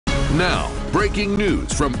Now, breaking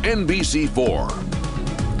news from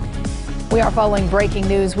NBC4. We are following breaking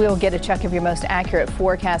news. We'll get a check of your most accurate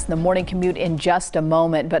forecast in the morning commute in just a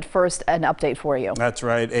moment. But first, an update for you. That's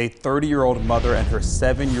right. A 30-year-old mother and her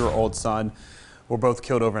 7-year-old son were both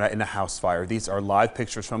killed overnight in a house fire. These are live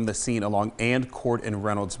pictures from the scene along And Court in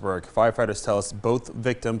Reynoldsburg. Firefighters tell us both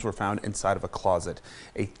victims were found inside of a closet.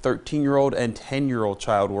 A 13-year-old and 10-year-old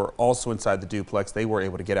child were also inside the duplex. They were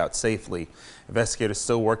able to get out safely. Investigators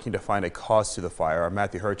still working to find a cause to the fire. Our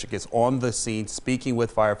Matthew Herchick is on the scene speaking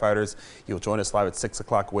with firefighters. He'll join us live at 6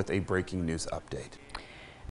 o'clock with a breaking news update.